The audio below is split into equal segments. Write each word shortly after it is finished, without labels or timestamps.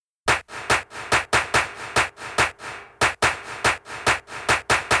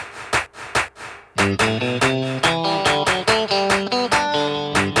Hello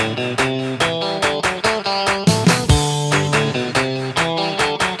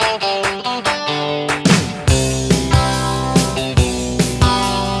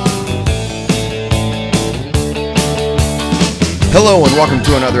and welcome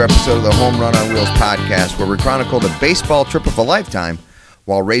to another episode of the Home Run on Wheels podcast, where we chronicle the baseball trip of a lifetime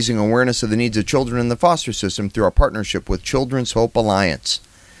while raising awareness of the needs of children in the foster system through our partnership with Children's Hope Alliance.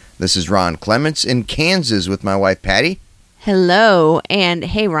 This is Ron Clements in Kansas with my wife Patty. Hello, and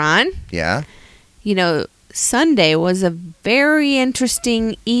hey Ron. Yeah? You know, Sunday was a very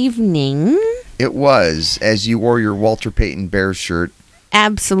interesting evening. It was, as you wore your Walter Payton Bears shirt.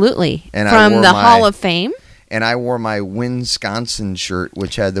 Absolutely. And from the Hall of Fame. And I wore my Wisconsin shirt,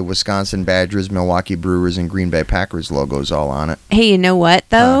 which had the Wisconsin Badgers, Milwaukee Brewers, and Green Bay Packers logos all on it. Hey, you know what,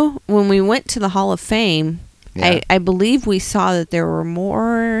 though? When we went to the Hall of Fame, Yeah. I believe we saw that there were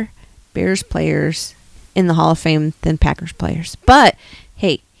more Bears players in the Hall of Fame than Packers players. But,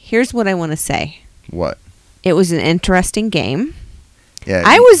 hey, here's what I want to say. What? It was an interesting game. Yeah.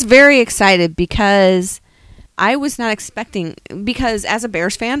 I was very excited because I was not expecting, because as a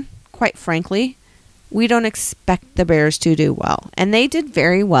Bears fan, quite frankly, we don't expect the Bears to do well. And they did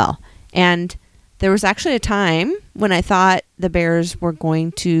very well. And there was actually a time when I thought the Bears were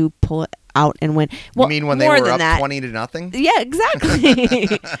going to pull it out and win. Well, you mean when they more were than up that. 20-0? Yeah,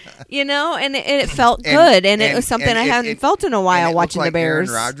 exactly. You know, and it felt good. And it was something I hadn't felt in a while watching the Bears.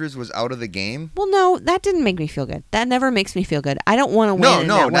 Aaron Rodgers was out of the game? Well, no, that didn't make me feel good. That never makes me feel good. I don't want to win in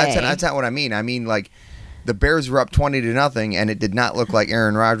that way. That's not what I mean. I mean, like, the Bears were up 20-0, and it did not look like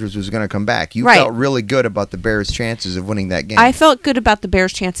Aaron Rodgers was going to come back. You felt really good about the Bears' chances of winning that game. I felt good about the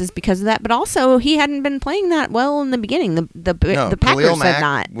Bears' chances because of that, but also he hadn't been playing that well in the beginning. The Packers Khalil had Mack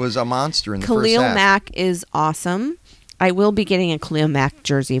not. Was a monster in the Khalil first half. Mack is awesome. I will be getting a Khalil Mack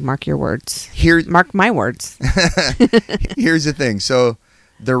jersey. Mark your words. Mark my words. Here's the thing. So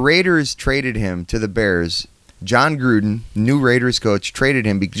the Raiders traded him to the Bears. John Gruden, new Raiders coach, traded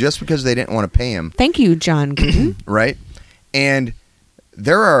him just because they didn't want to pay him. Thank you, John Gruden. Right? And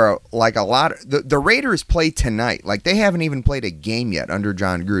there are like a lot of, the Raiders play tonight. Like, they haven't even played a game yet under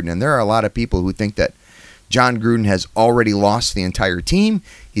John Gruden. And there are a lot of people who think that John Gruden has already lost the entire team.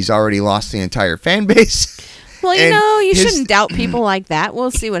 He's already lost the entire fan base. Well, you shouldn't doubt people like that.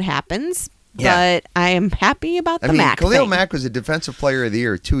 We'll see what happens. Yeah. But I am happy about the Mack Khalil thing. Mack was a Defensive Player of the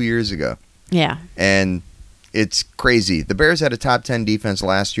Year 2 years ago. Yeah. And it's crazy. The Bears had a top 10 defense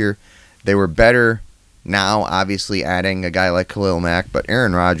last year. They were better now, obviously, adding a guy like Khalil Mack. But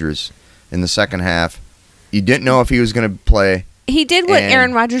Aaron Rodgers, in the second half, you didn't know if he was going to play. He did what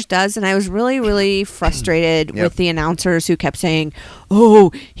Aaron Rodgers does, and I was really, really frustrated with the announcers who kept saying,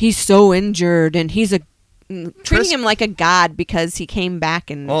 "Oh, he's so injured, and he's treating him like a god because he came back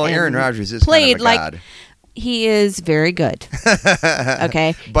and Aaron Rodgers is played kind of a god. Like he is very good."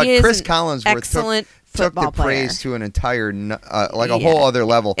 Okay, but he Chris is Collinsworth excellent took the football praise player. to an entire, a whole other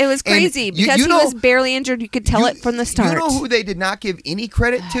level. It was crazy because he was barely injured. You could tell it from the start. You know who they did not give any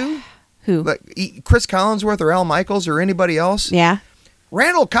credit to? Who? Like Chris Collinsworth or Al Michaels or anybody else? Yeah.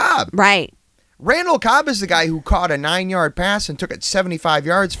 Randall Cobb. Right. Randall Cobb is the guy who caught a 9-yard pass and took it 75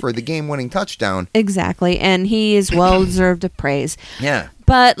 yards for the game-winning touchdown. Exactly, and he is well-deserved of praise. Yeah.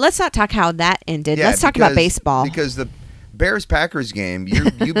 But let's not talk how that ended. Yeah, let's talk about baseball. Because the Bears-Packers game,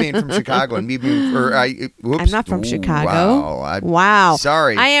 you being from Chicago and me being... I'm not from Chicago. Wow.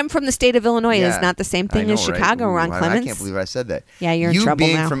 Sorry. I am from the state of Illinois. Yeah, It's not the same thing as Chicago, right? Ron Clements. I can't believe I said that. Yeah, you're in trouble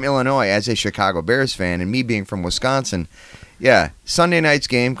You being now. from Illinois as a Chicago Bears fan and me being from Wisconsin... Yeah, Sunday night's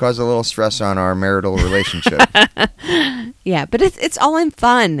game caused a little stress on our marital relationship. Yeah, but it's all in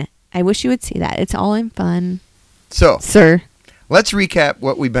fun. I wish you would see that. It's all in fun. So, sir, let's recap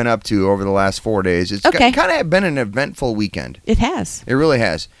what we've been up to over the last 4 days. It's kind of been an eventful weekend. It has. It really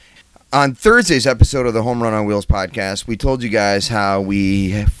has. On Thursday's episode of the Home Run on Wheels podcast, we told you guys how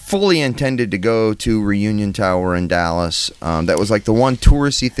we fully intended to go to Reunion Tower in Dallas. That was like the one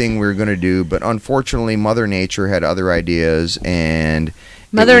touristy thing we were going to do, but unfortunately, Mother Nature had other ideas, and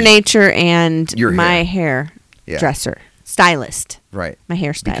Mother Nature and your my hairdresser, stylist, right? My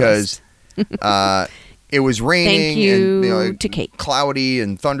hairstylist, because it was raining. Thank you and, to Kate. Cloudy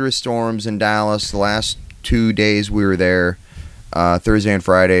and thunderous storms in Dallas the last 2 days we were there. Thursday and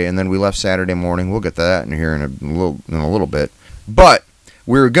Friday, and then we left Saturday morning. We'll get to that in here in a little bit. But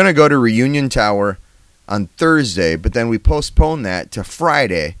we were going to go to Reunion Tower on Thursday, but then we postponed that to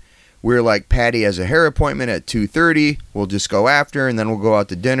Friday. We were like, Patty has a hair appointment at 2:30. We'll just go after, and then we'll go out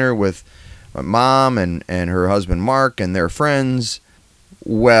to dinner with my mom and her husband Mark and their friends.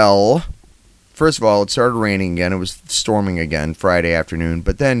 Well, first of all, it started raining again. It was storming again Friday afternoon.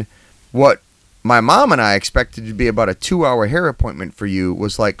 But then what my mom and I expected to be about a 2-hour hair appointment for you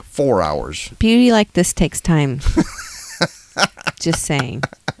was like 4 hours. Beauty like this takes time. Just saying.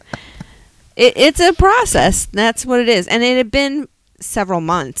 It's a process. That's what it is. And it had been several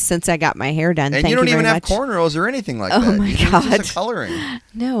months since I got my hair done. And Thank you don't very even have much. cornrows or anything like Oh, that. my It's God. just a coloring.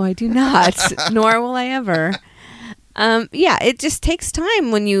 No, I do not. Nor will I ever. Yeah, it just takes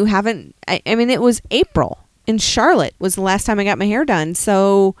time when you haven't. I mean, it was April in Charlotte was the last time I got my hair done.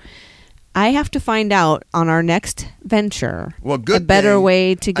 So I have to find out on our next venture Well, good a better thing-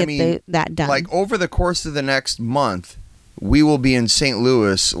 way to get I mean, that done. Like over the course of the next month, we will be in St.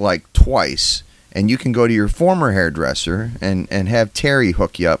 Louis like twice, and you can go to your former hairdresser and have Terry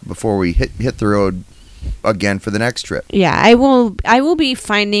hook you up before we hit the road again for the next trip. Yeah, I will be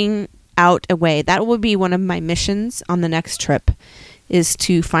finding out a way. That will be one of my missions on the next trip, is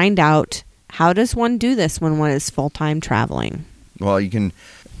to find out how does one do this when one is full-time traveling. Well, you can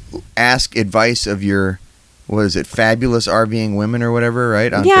ask advice of your, what is it, Fabulous RVing Women or whatever,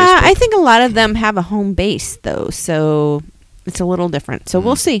 right? On Yeah, Facebook? I think a lot of them have a home base though, so it's a little different. So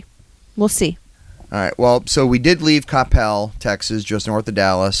we'll see. We'll see. All right. Well, so we did leave Coppell, Texas, just north of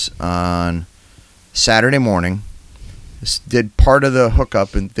Dallas, on Saturday morning. Did part of the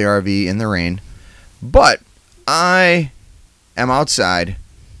hookup in the RV in the rain, but I am outside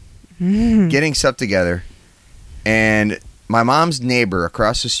getting stuff together, and my mom's neighbor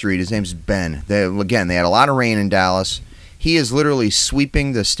across the street, his name's Ben. They had a lot of rain in Dallas. He is literally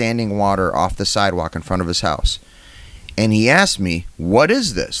sweeping the standing water off the sidewalk in front of his house. And he asked me, "What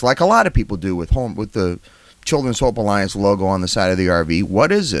is this?" Like a lot of people do with the Children's Hope Alliance logo on the side of the RV.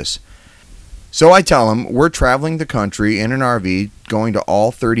 What is this? So I tell him we're traveling the country in an RV, going to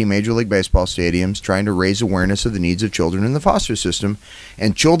all 30 Major League Baseball stadiums, trying to raise awareness of the needs of children in the foster system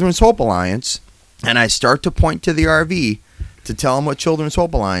and Children's Hope Alliance. And I start to point to the RV to tell him what Children's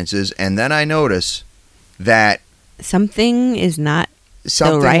Hope Alliance is, and then I notice that Something is not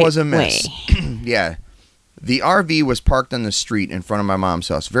something the right was amiss. way. Yeah. The RV was parked on the street in front of my mom's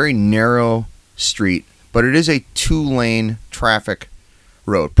house. Very narrow street, but it is a 2-lane traffic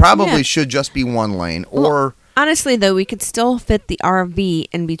road. Probably Yeah. should just be 1 lane, or Well, honestly, though, we could still fit the RV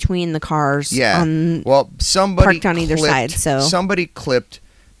in between the cars. yeah. On, Well, somebody parked on either side, so- somebody clipped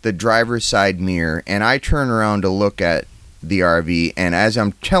the driver's side mirror, and I turn around to look at the RV, and as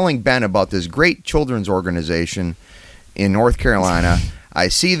I'm telling Ben about this great children's organization in North Carolina, I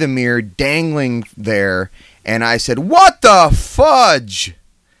see the mirror dangling there, and I said, "What the fudge?"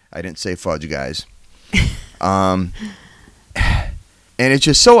 I didn't say fudge, guys. And it's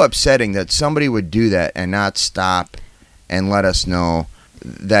just so upsetting that somebody would do that and not stop and let us know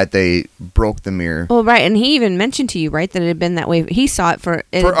that they broke the mirror. Well, right, and he even mentioned to you, right, that it had been that way. He saw it had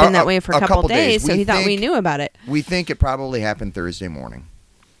been that way for a couple days, so We he thought we think- knew about it. We think it probably happened Thursday morning.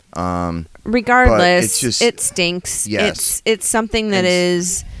 Regardless, it's just- it stinks. Yes. It's something that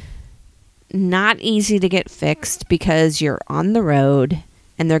is not easy to get fixed because you're on the road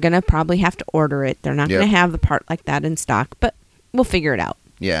and they're going to probably have to order it. They're not Yep. going to have the part like that in stock, but we'll figure it out.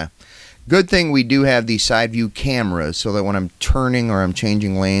 Yeah. Good thing we do have these side view cameras so that when I'm turning or I'm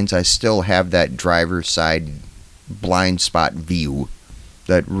changing lanes, I still have that driver's side blind spot view.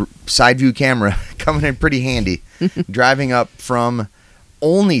 That side view camera coming in pretty handy. Driving up from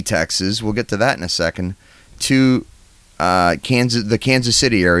Olney, Texas, we'll get to that in a second, to the Kansas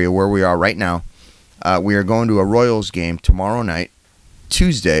City area where we are right now. We are going to a Royals game tomorrow night,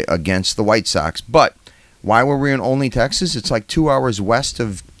 Tuesday, against the White Sox. But why were we in Olney, Texas? It's like 2 hours west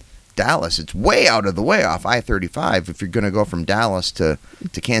of Dallas. It's way out of the way off I-35 if you're going to go from Dallas to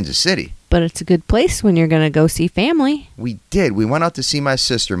Kansas City. But it's a good place when you're going to go see family. We did. We went out to see my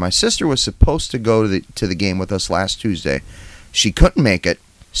sister. My sister was supposed to go to the game with us last Tuesday. She couldn't make it,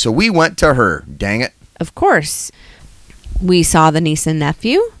 so we went to her. Dang it. Of course. We saw the niece and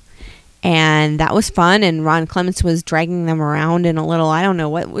nephew, and that was fun, and Ron Clements was dragging them around in a little, I don't know,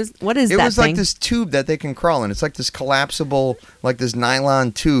 what is It that was thing? like this tube that they can crawl in. It's like this collapsible, like this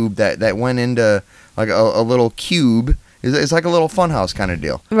nylon tube that went into like a little cube. It's like a little funhouse kind of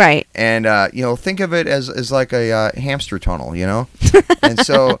deal. Right. And, think of it as like a hamster tunnel, And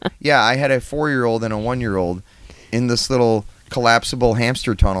so, yeah, I had a 4-year-old and a 1-year-old in this little collapsible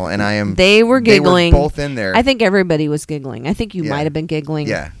hamster tunnel, and They were giggling. They were both in there. I think everybody was giggling. I think you Yeah. might have been giggling.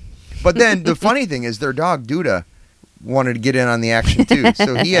 Yeah. But then the funny thing is their dog, Duda, wanted to get in on the action, too.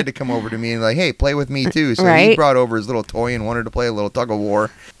 So he had to come over to me and like, hey, play with me, too. So he Right. brought over his little toy and wanted to play a little tug of war.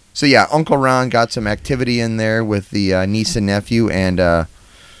 So, yeah, Uncle Ron got some activity in there with the niece and nephew and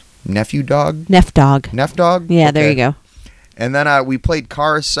nephew dog? Neff dog. Neff dog? Yeah, there Okay. you go. And then we played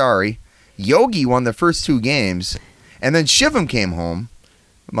Cars Sorry. Yogi won the first 2 games. And then Shivam came home,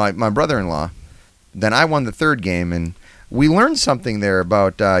 my brother-in-law, then I won the third game, and we learned something there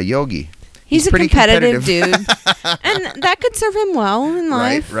about Yogi. He's a pretty competitive dude, and that could serve him well in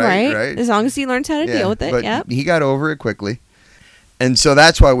life, right? As long as he learns how to deal with it. But Yep. he got over it quickly. And so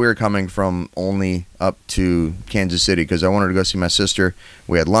that's why we were coming from Olney up to Kansas City, because I wanted to go see my sister.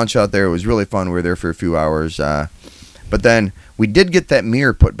 We had lunch out there. It was really fun. We were there for a few hours. But then we did get that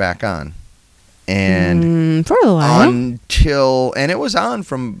mirror put back on. And for a while. and it was on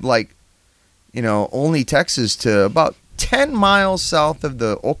from Olney, Texas to about 10 miles south of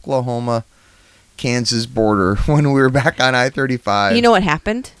the Oklahoma-Kansas border when we were back on I-35. You know what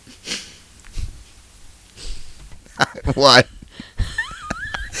happened? What?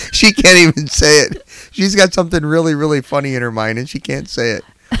 She can't even say it. She's got something really, really funny in her mind, and she can't say it.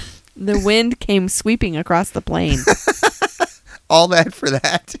 The wind came sweeping across the plain. All that for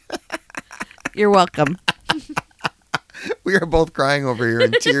that. You're welcome. We are both crying over here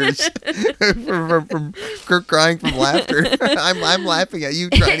in tears from crying from laughter. I'm laughing at you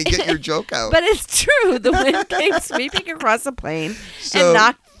trying to get your joke out. But it's true. The wind came sweeping across the plain and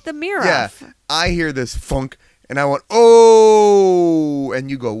knocked the mirror off. I hear this funk, and I went, oh, and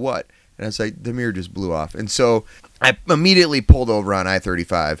you go, what? And I was like, the mirror just blew off. And so I immediately pulled over on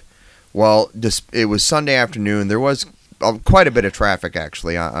I-35. Well, it was Sunday afternoon. There was quite a bit of traffic,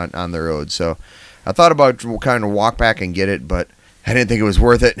 actually, on the road. So I thought about kind of walk back and get it, but I didn't think it was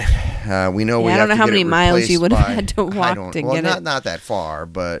worth it. We know we I have don't know to how get many it miles you would replaced have had to walk to get it. Not that far,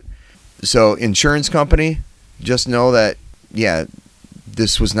 but so insurance company, just know that,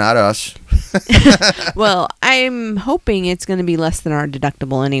 this was not us. Well, I'm hoping it's going to be less than our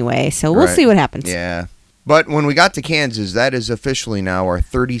deductible anyway, so we'll see what happens. Yeah. But when we got to Kansas, that is officially now our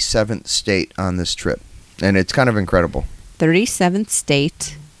 37th state on this trip. And it's kind of incredible. 37th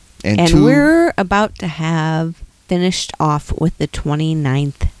state. And two, we're about to have finished off with the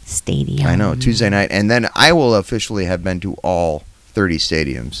 29th stadium. I know, Tuesday night. And then I will officially have been to all 30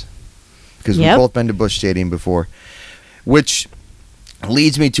 stadiums. Because we've both been to Busch Stadium before. Which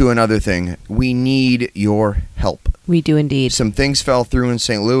leads me to another thing. We need your help. We do indeed. Some things fell through in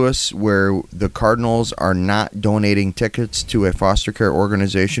St. Louis where the Cardinals are not donating tickets to a foster care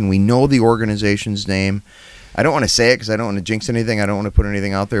organization. We know the organization's name. I don't want to say it because I don't want to jinx anything. I don't want to put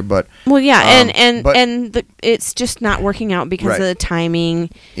anything out there, but it's just not working out because of the timing,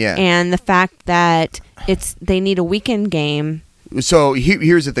 yeah, and the fact that they need a weekend game. So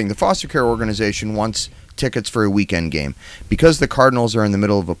here's the thing: the foster care organization wants tickets for a weekend game because the Cardinals are in the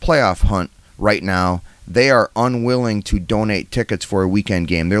middle of a playoff hunt right now. They are unwilling to donate tickets for a weekend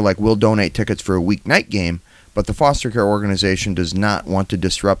game. They're like, we'll donate tickets for a weeknight game. But the foster care organization does not want to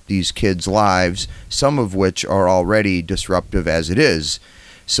disrupt these kids' lives, some of which are already disruptive as it is.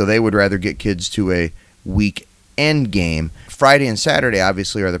 So they would rather get kids to a weekend game. Friday and Saturday,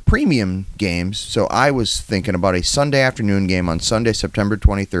 obviously, are the premium games. So I was thinking about a Sunday afternoon game on Sunday, September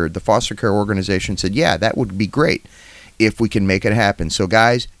 23rd. The foster care organization said, yeah, that would be great if we can make it happen. So,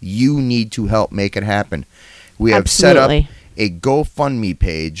 guys, you need to help make it happen. We have set up a GoFundMe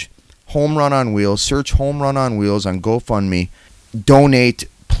page. Home Run on Wheels. Search Home Run on Wheels on GoFundMe. Donate,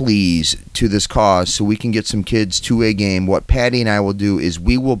 please, to this cause so we can get some kids to a game. What Patty and I will do is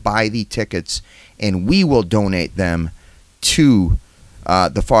we will buy the tickets and we will donate them to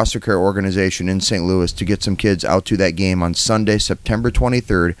the foster care organization in St. Louis to get some kids out to that game on Sunday, September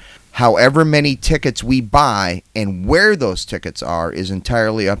 23rd. However many tickets we buy and where those tickets are is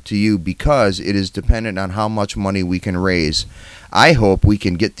entirely up to you because it is dependent on how much money we can raise. I hope we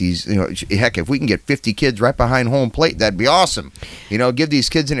can get these, heck, if we can get 50 kids right behind home plate, that'd be awesome. Give these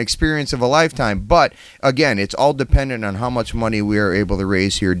kids an experience of a lifetime. But, again, it's all dependent on how much money we are able to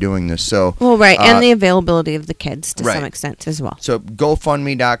raise here doing this. So, and the availability of the kids to some extent as well. So,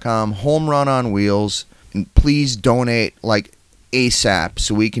 GoFundMe.com, Home Run on Wheels, and please donate, ASAP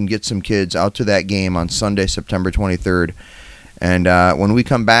so we can get some kids out to that game on Sunday, September 23rd. And when we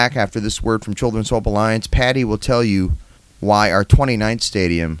come back after this word from Children's Hope Alliance, Patty will tell you why our 29th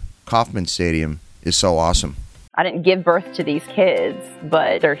stadium, Kauffman Stadium, is so awesome. I didn't give birth to these kids,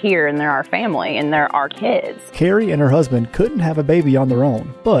 but they're here and they're our family and they're our kids. Carrie and her husband couldn't have a baby on their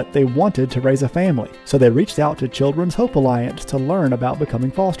own, but they wanted to raise a family. So they reached out to Children's Hope Alliance to learn about becoming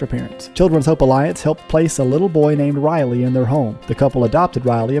foster parents. Children's Hope Alliance helped place a little boy named Riley in their home. The couple adopted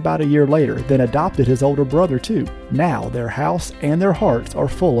Riley about a year later, then adopted his older brother too. Now their house and their hearts are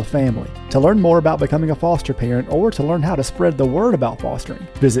full of family. To learn more about becoming a foster parent or to learn how to spread the word about fostering,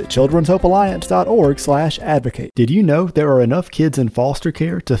 visit children'shopealliance.org/advocate. Did you know there are enough kids in foster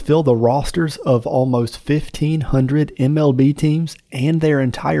care to fill the rosters of almost 1,500 MLB teams and their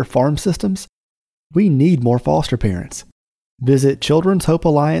entire farm systems? We need more foster parents. Visit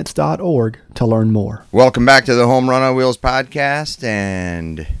childrenshopealliance.org to learn more. Welcome back to the Home Run on Wheels podcast.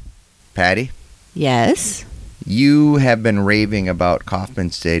 And Patty, Yes. you have been raving about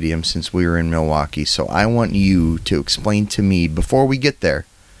Kauffman Stadium since we were in Milwaukee. So I want you to explain to me before we get there,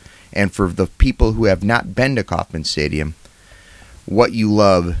 and for the people who have not been to Kauffman Stadium, what you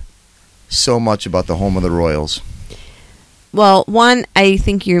love so much about the home of the Royals. Well, one, I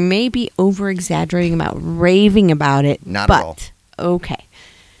think you're maybe over-exaggerating about raving about it. Not at all. Okay.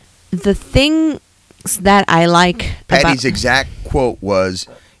 The things that I like Patty's about... exact quote was,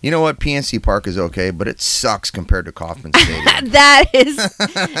 you know what, PNC Park is okay, but it sucks compared to Kauffman Stadium. That is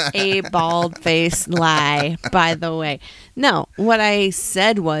a bald-faced lie, by the way. No, what I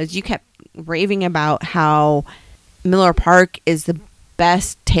said was you kept raving about how Miller Park is the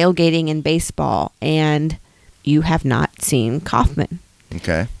best tailgating in baseball, and you have not seen Kauffman.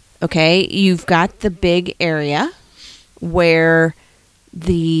 Okay. Okay, you've got the big area where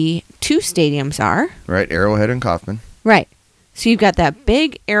the two stadiums are. Right, Arrowhead and Kauffman. Right. So you've got that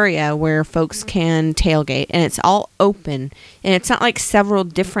big area where folks can tailgate, and it's all open. And it's not like several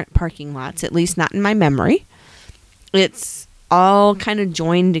different parking lots, at least not in my memory. It's all kind of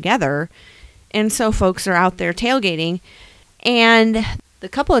joined together. And so folks are out there tailgating. And the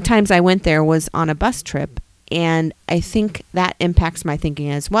couple of times I went there was on a bus trip. And I think that impacts my thinking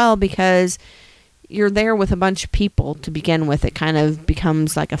as well, because you're there with a bunch of people to begin with. It kind of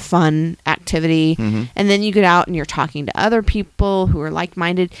becomes like a fun activity. Mm-hmm. And then you get out and you're talking to other people who are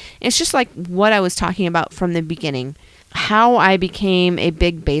like-minded. It's just like what I was talking about from the beginning. How I became a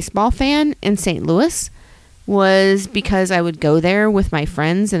big baseball fan in St. Louis was because I would go there with my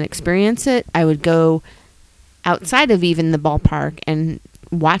friends and experience it. I would go outside of even the ballpark and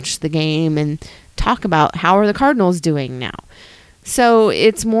watch the game and talk about how are the Cardinals doing now. So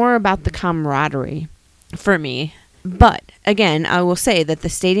it's more about the camaraderie for me. But again, I will say that the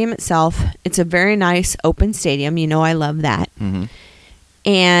stadium itself, it's a very nice open stadium. You know, I love that. Mm-hmm.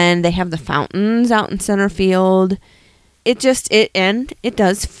 And they have the fountains out in center field. It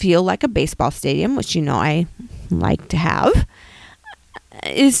does feel like a baseball stadium, which you know I like to have.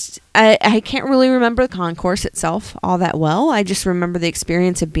 I can't really remember the concourse itself all that well. I just remember the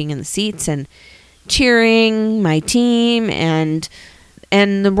experience of being in the seats and cheering my team, and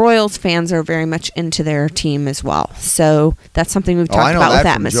the Royals fans are very much into their team as well. So that's something we've talked about with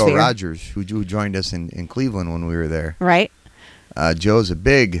atmosphere. Joe Rogers, who joined us in Cleveland when we were there. Right. Joe's a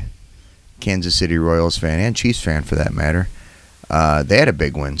big Kansas City Royals fan, and Chiefs fan for that matter. They had a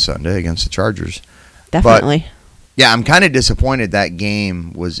big win Sunday against the Chargers. Definitely. But, yeah, I'm kind of disappointed that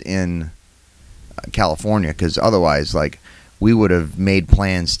game was in California, because otherwise, like, we would have made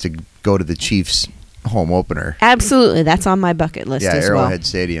plans to go to the Chiefs home opener. Absolutely. That's on my bucket list as well. Arrowhead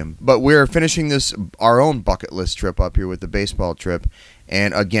Stadium. But we're finishing our own bucket list trip up here with the baseball trip.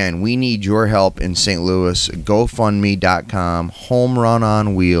 And again, we need your help in St. Louis. GoFundMe.com, Home Run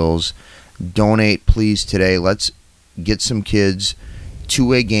on Wheels. Donate, please, today. Let's get some kids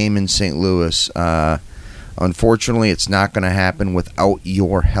to a game in St. Louis. Unfortunately, it's not going to happen without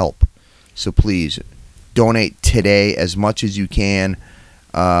your help. So please, donate today as much as you can.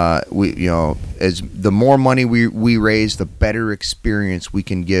 As the more money we raise, the better experience we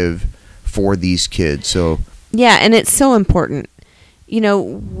can give for these kids. So yeah, and it's so important. You know,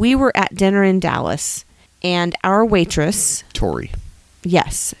 we were at dinner in Dallas, and our waitress, Tori,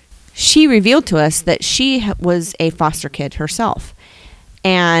 yes, she revealed to us that she was a foster kid herself.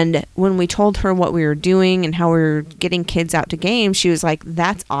 And when we told her what we were doing and how we were getting kids out to games, she was like,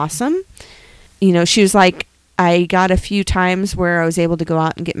 "That's awesome." You know, she was like, I got a few times where I was able to go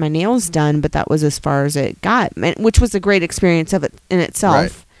out and get my nails done, but that was as far as it got, which was a great experience of it in itself.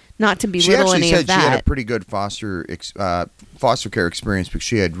 Right. Not to belittle any of that. She had a pretty good foster care experience because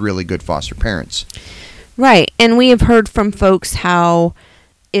she had really good foster parents. Right. And we have heard from folks how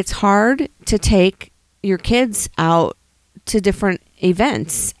it's hard to take your kids out to different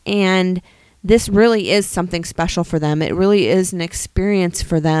events, and this really is something special for them. It really is an experience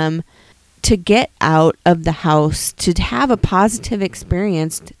for them to get out of the house, to have a positive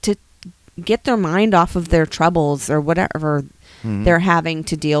experience, to get their mind off of their troubles or whatever they're having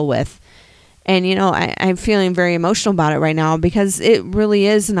to deal with. And, you know, I'm feeling very emotional about it right now because it really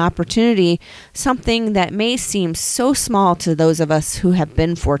is an opportunity, something that may seem so small to those of us who have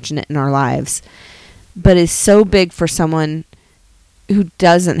been fortunate in our lives, but is so big for someone who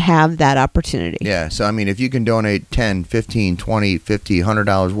doesn't have that opportunity. Yeah, so I mean, if you can donate $10, $15, $20, $50,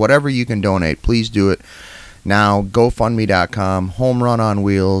 $100, whatever you can donate, please do it now. GoFundMe.com, Home Run on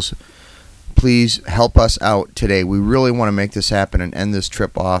Wheels. Please help us out today. We really want to make this happen and end this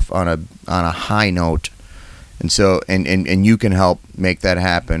trip off on a high note. And so, and you can help make that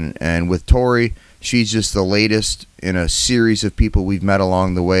happen. And with Tori, she's just the latest in a series of people we've met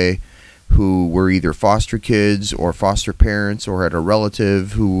along the way who were either foster kids or foster parents or had a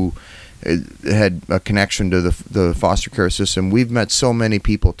relative who had a connection to the foster care system. We've met so many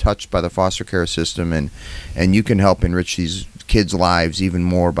people touched by the foster care system, and you can help enrich these kids' lives even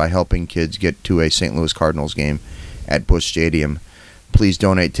more by helping kids get to a St. Louis Cardinals game at Busch Stadium. Please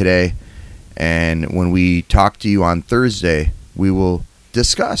donate today. And when we talk to you on Thursday, we will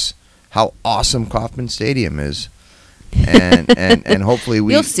discuss how awesome Kauffman Stadium is, and hopefully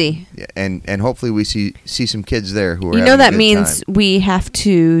You'll see. And hopefully we see some kids there who are. You know having a that good means time. we have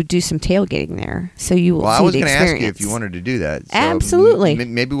to do some tailgating there, so you will Well, see I was the going to ask experience. you if you wanted to do that. So Absolutely.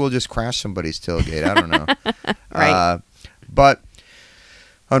 Maybe we'll just crash somebody's tailgate. I don't know. Right. But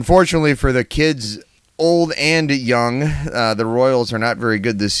unfortunately for the kids, old and young, the Royals are not very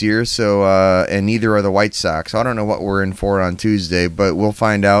good this year. So and neither are the White Sox. I don't know what we're in for on Tuesday, but we'll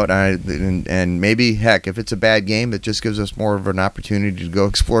find out. And maybe, heck, if it's a bad game, it just gives us more of an opportunity to go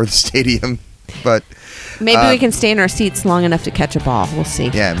explore the stadium. But Maybe we can stay in our seats long enough to catch a ball. We'll see.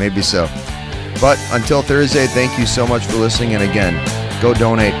 yeah, maybe so. But until Thursday, thank you so much for listening. And again, go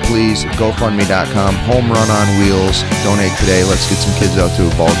donate, please. GoFundMe.com. Home Run on Wheels. Donate today. Let's get some kids out to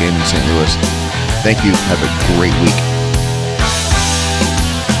a ball game in St. Louis. Thank you. Have a great week.